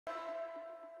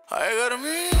Hi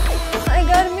Garmi. Hi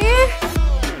Garmi.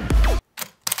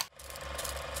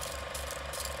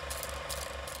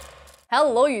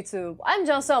 Hello YouTube, I'm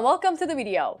Jansu and welcome to the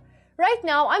video. Right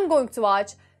now I'm going to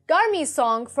watch Garmi's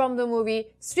song from the movie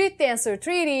Street Dancer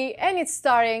 3D, and it's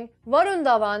starring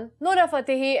Varun, Nora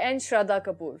and Shraddha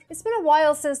Kapoor. It's been a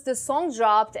while since this song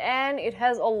dropped and it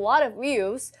has a lot of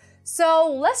views,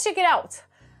 so let's check it out.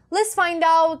 Let's find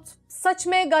out सच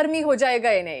में गर्मी हो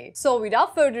जाएगा या नहीं. So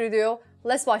without further ado,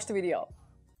 let's watch the video.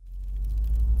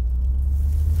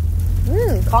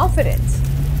 Confident.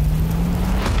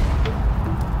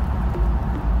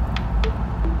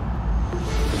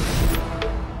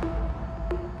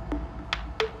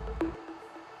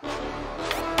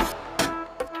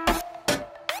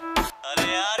 अरे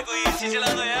यार कोई AC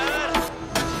चला दो यार.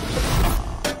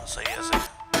 सही है सही.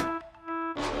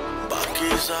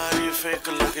 बाकी सारी फेक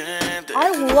लगे. I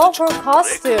love her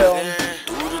costume.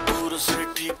 दूर दूर से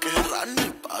ठीक है रानी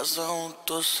पास आऊं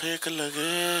तो सेक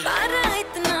लगे. पारा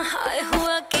इतना हाई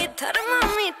हुआ कि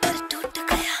थर्मामीटर टूट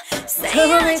गया.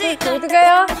 थर्मामीटर टूट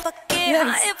गया. पक्के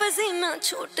हाय पसीना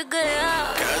छूट गया.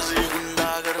 कैसी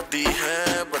गुंडागर्दी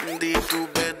है बंदी तू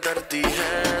बेदर्दी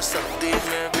है सर्दी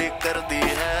में भी कर दी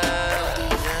है.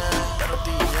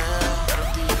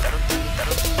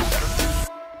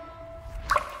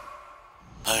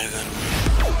 हाय गर्मी.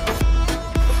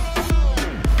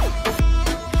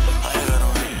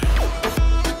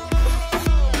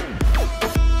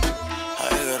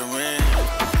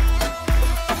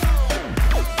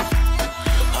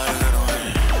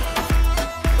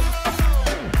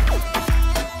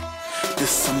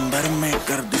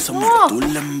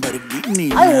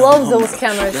 I love those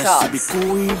camera shots.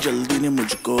 कोई जल्दी ने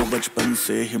मुझको बचपन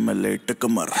से हिमालय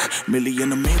कमर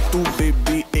मिलियन में तू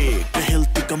बेबी एक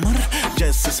हिलती कमर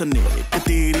जैसे स्नेक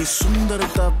तेरी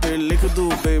सुंदरता पे लिख दूं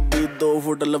बेबी 2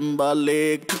 फुट लंबा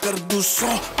लेख कर दूं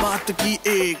 100 बात की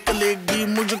एक लेगी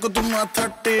मुझको तू माथा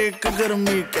टेक.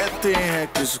 गर्मी कहते हैं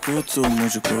किसको तू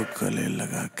मुझको गले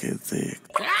लगा के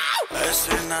देख.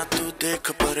 ऐसे ना तू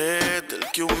देख परे दिल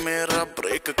क्यों मेरा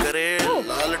ब्रेक करे.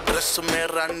 लाल ड्रेस में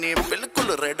रानी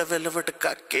बिल्कुल रेड वेलवेट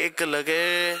का केक लगे.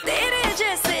 तेरे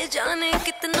जैसे जाने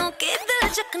कितनों के दिल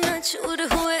चकना चूर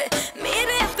हुए.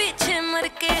 मेरे पीछे मर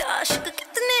के आशिक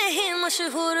कितने ही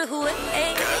मशहूर हुए.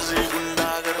 कैसी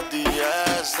गुंडागर्दी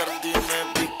है सर्दी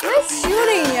में भी कर Nice दी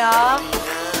shooting, yeah.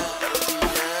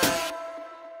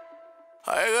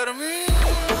 हाय गर्मी.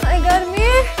 Hi Garmi.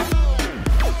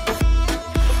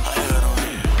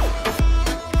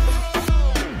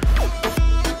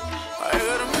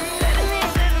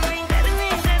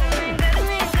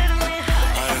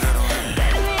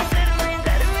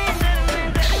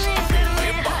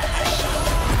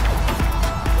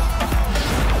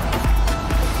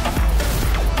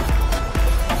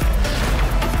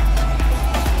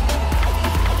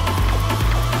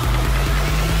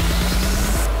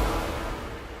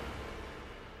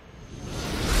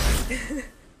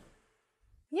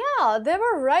 Yeah, they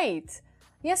were right.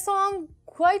 Ye song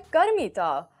quite garmi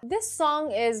tha. This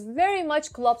song is very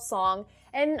much club song,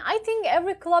 and I think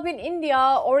every club in India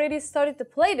already started to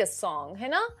play this song, hai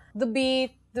na? The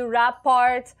beat, the rap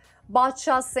part,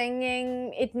 Badshah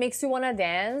singing, it makes you wanna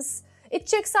dance. It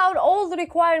checks out all the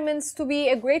requirements to be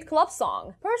a great club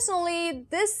song. Personally,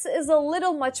 this is a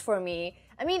little much for me.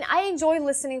 I mean, I enjoy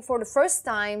listening for the first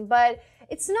time, but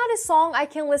it's not a song I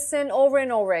can listen over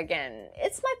and over again.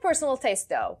 It's my personal taste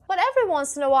though. But every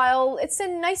once in a while, it's a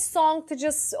nice song to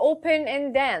just open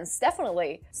and dance,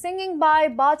 definitely. Singing by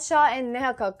Badshah and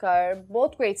Neha Kakkar,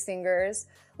 both great singers.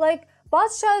 Like,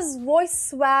 Badshah's voice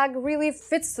swag really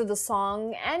fits to the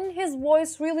song, and his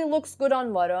voice really looks good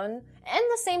on Varun.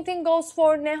 And the same thing goes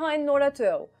for Neha and Nora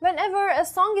too. Whenever a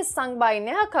song is sung by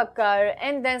Neha Kakkar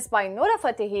and danced by Nora,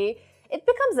 it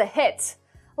becomes a hit.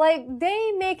 Like,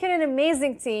 they make it an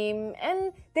amazing team,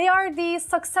 and they are the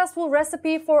successful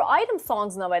recipe for item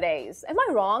songs nowadays. Am I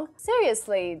wrong?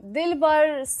 Seriously,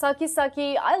 Dilbar, Saki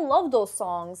Saki, I love those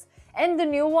songs. And the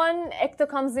new one, Ek To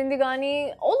Kam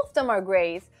Zindagani, all of them are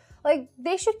great. Like,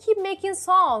 they should keep making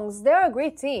songs. They're a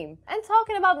great team. And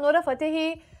talking about Nora,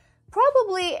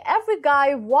 probably every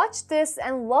guy watched this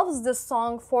and loves this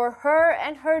song for her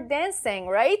and her dancing,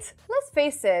 right? Let's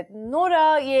face it,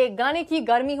 Nora ye gaane ki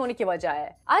garmi hone ki wajah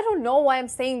hai. I don't know why I'm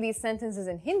saying these sentences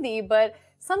in Hindi, but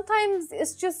sometimes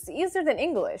it's just easier than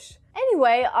English.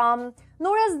 Anyway,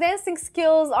 Nora's dancing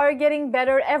skills are getting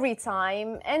better every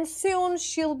time, and soon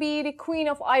she'll be the queen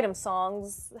of item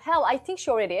songs. Hell, I think she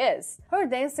already is. Her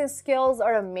dancing skills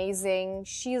are amazing,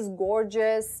 she's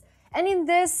gorgeous, and in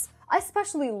this, I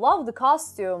especially love the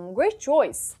costume, great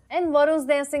choice. And Varun's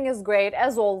dancing is great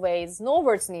as always, no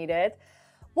words needed.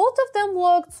 Both of them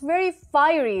looked very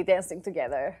fiery dancing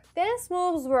together. Dance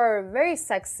moves were very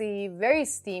sexy, very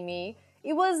steamy.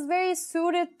 It was very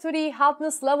suited to the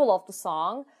hotness level of the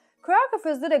song.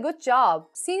 Choreographers did a good job.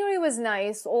 Scenery was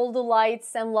nice, all the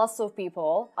lights and lots of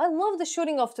people. I love the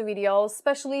shooting of the video,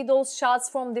 especially those shots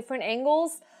from different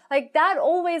angles. Like that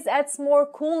always adds more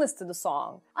coolness to the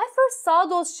song. I first saw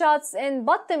those shots in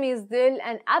Battamiz Dil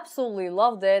and absolutely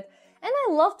loved it. And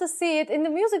I love to see it in the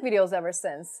music videos ever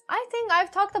since. I think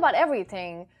I've talked about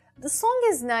everything. The song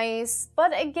is nice,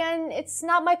 but again, it's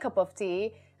not my cup of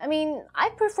tea. I mean, I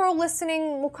prefer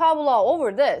listening Mukabala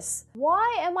over this.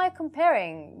 Why am I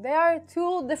comparing? They are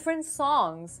two different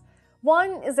songs.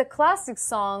 One is a classic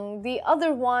song, the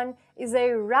other one is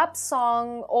a rap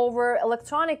song over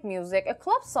electronic music, a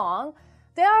club song.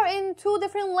 They are in two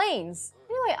different lanes.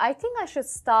 Anyway, I think I should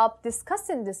stop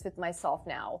discussing this with myself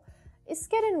now. It's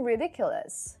getting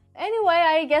ridiculous. Anyway,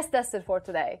 I guess that's it for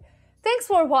today. Thanks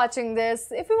for watching this.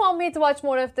 If you want me to watch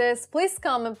more of this, please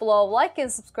comment below, like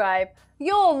and subscribe.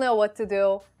 You all know what to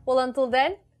do. Well, until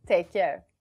then, take care.